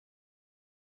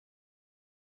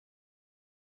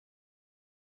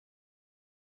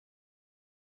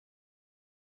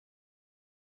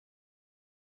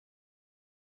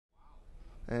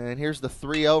And here's the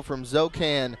 3-0 from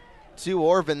Zokan to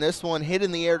Orvin. This one hit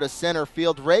in the air to center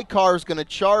field. Raycar's going to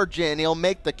charge in. He'll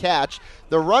make the catch.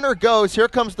 The runner goes. Here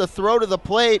comes the throw to the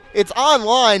plate. It's on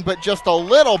line, but just a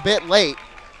little bit late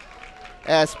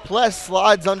as Pless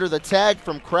slides under the tag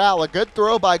from Crowell. A good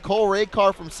throw by Cole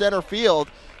Raycar from center field,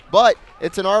 but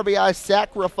it's an RBI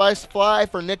sacrifice fly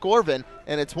for Nick Orvin,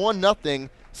 and it's 1-0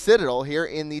 Citadel here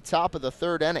in the top of the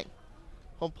third inning.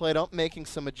 Home plate up, making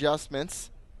some adjustments.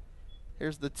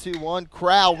 Here's the 2-1.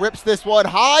 Crowell rips this one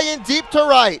high and deep to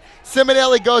right.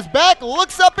 Simonelli goes back,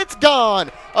 looks up, it's gone.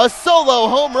 A solo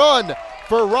home run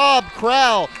for Rob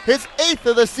Crowell, his 8th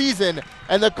of the season,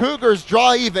 and the Cougars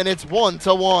draw even. It's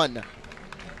 1-1.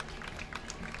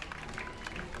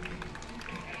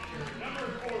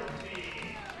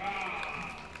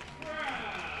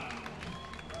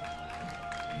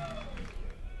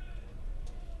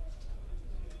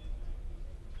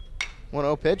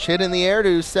 One-0 pitch hit in the air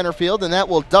to center field, and that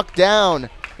will duck down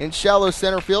in shallow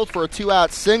center field for a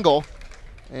 2-out single.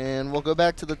 And we'll go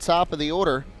back to the top of the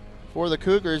order for the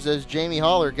Cougars as Jamie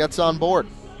Haller gets on board.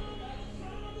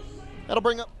 That'll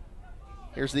bring up.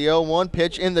 Here's the 0-1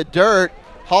 pitch in the dirt.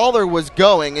 Haller was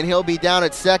going, and he'll be down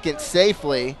at second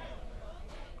safely.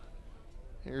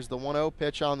 Here's the 1-0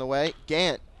 pitch on the way.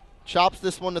 Gant chops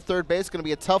this one to third base. Going to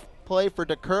be a tough play for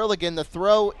DeCurligan. The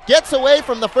throw gets away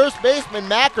from the first baseman,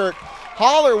 Mackert.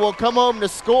 Haller will come home to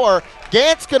score.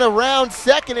 Gant's going to round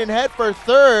second and head for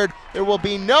third. There will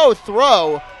be no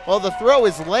throw. Well, the throw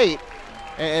is late.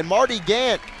 And Marty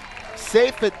Gant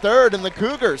safe at third, and the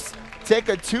Cougars take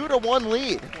a 2-1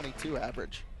 lead. 22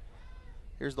 average.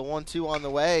 Here's the 1-2 on the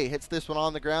way. Hits this one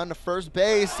on the ground to first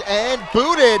base and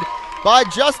booted by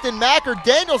Justin Mackert.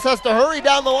 Daniels has to hurry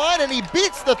down the line, and he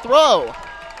beats the throw.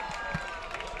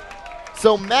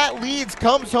 So Matt Leeds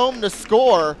comes home to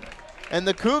score, and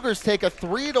the Cougars take a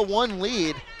 3-1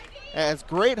 lead as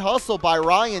great hustle by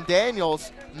Ryan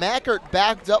Daniels. Mackert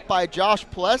backed up by Josh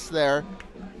Pless there,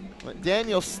 but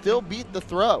Daniels still beat the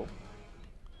throw.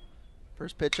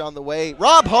 First pitch on the way.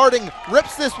 Rob Harding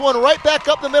rips this one right back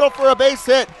up the middle for a base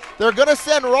hit. They're going to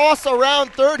send Ross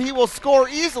around third. He will score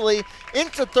easily.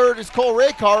 Into third is Cole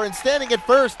Raycar, and standing at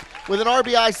first with an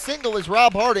RBI single is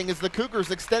Rob Harding as the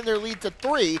Cougars extend their lead to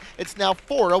 3. It's now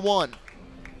 4-1.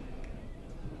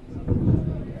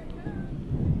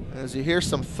 As you hear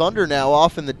some thunder now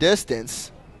off in the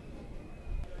distance,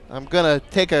 I'm going to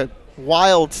take a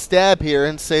wild stab here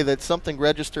and say that something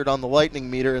registered on the lightning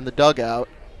meter in the dugout.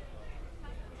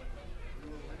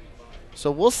 So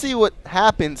we'll see what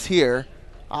happens here.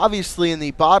 Obviously, in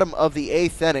the bottom of the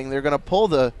 8th inning, they're going to pull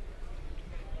the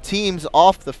teams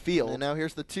off the field. And now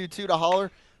here's the 2-2 to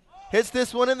Haller. Hits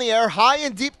this one in the air, high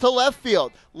and deep to left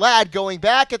field. Ladd going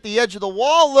back at the edge of the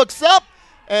wall, looks up,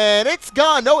 and it's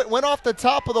gone. No, it went off the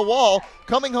top of the wall.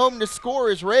 Coming home to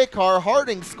score is Raycar.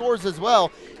 Harding scores as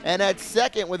well. And at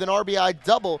second with an RBI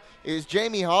double is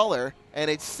Jamie Haller,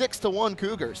 and it's 6-1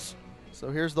 Cougars.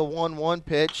 So here's the 1-1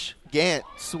 pitch. Gant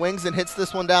swings and hits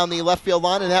this one down the left field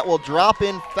line, and that will drop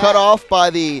in, cut off by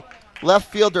the left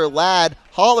fielder Ladd.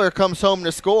 Haller comes home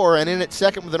to score, and in at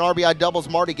second with an RBI doubles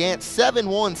Marty Gant.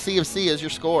 7-1 CFC is your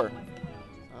score.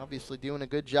 Obviously doing a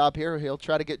good job here. He'll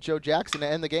try to get Joe Jackson to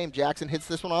end the game. Jackson hits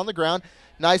this one on the ground.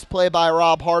 Nice play by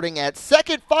Rob Harding at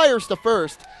second, fires to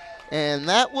first, and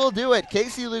that will do it.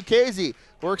 Casey Lucchese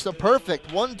works a perfect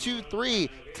 1-2-3,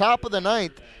 top of the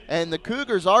 9th. And the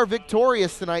Cougars are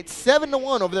victorious tonight,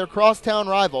 7-1 over their crosstown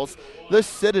rivals, the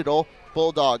Citadel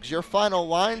Bulldogs. Your final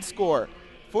line score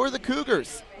for the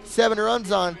Cougars, 7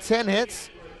 runs on 10 hits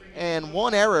and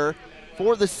 1 error.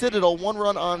 For the Citadel, 1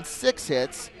 run on 6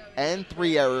 hits and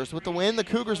 3 errors. With the win, the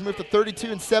Cougars move to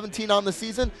 32-17 on the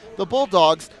season. The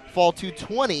Bulldogs fall to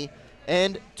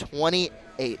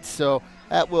 20-28. So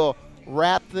that will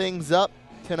wrap things up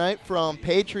tonight from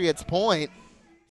Patriots Point.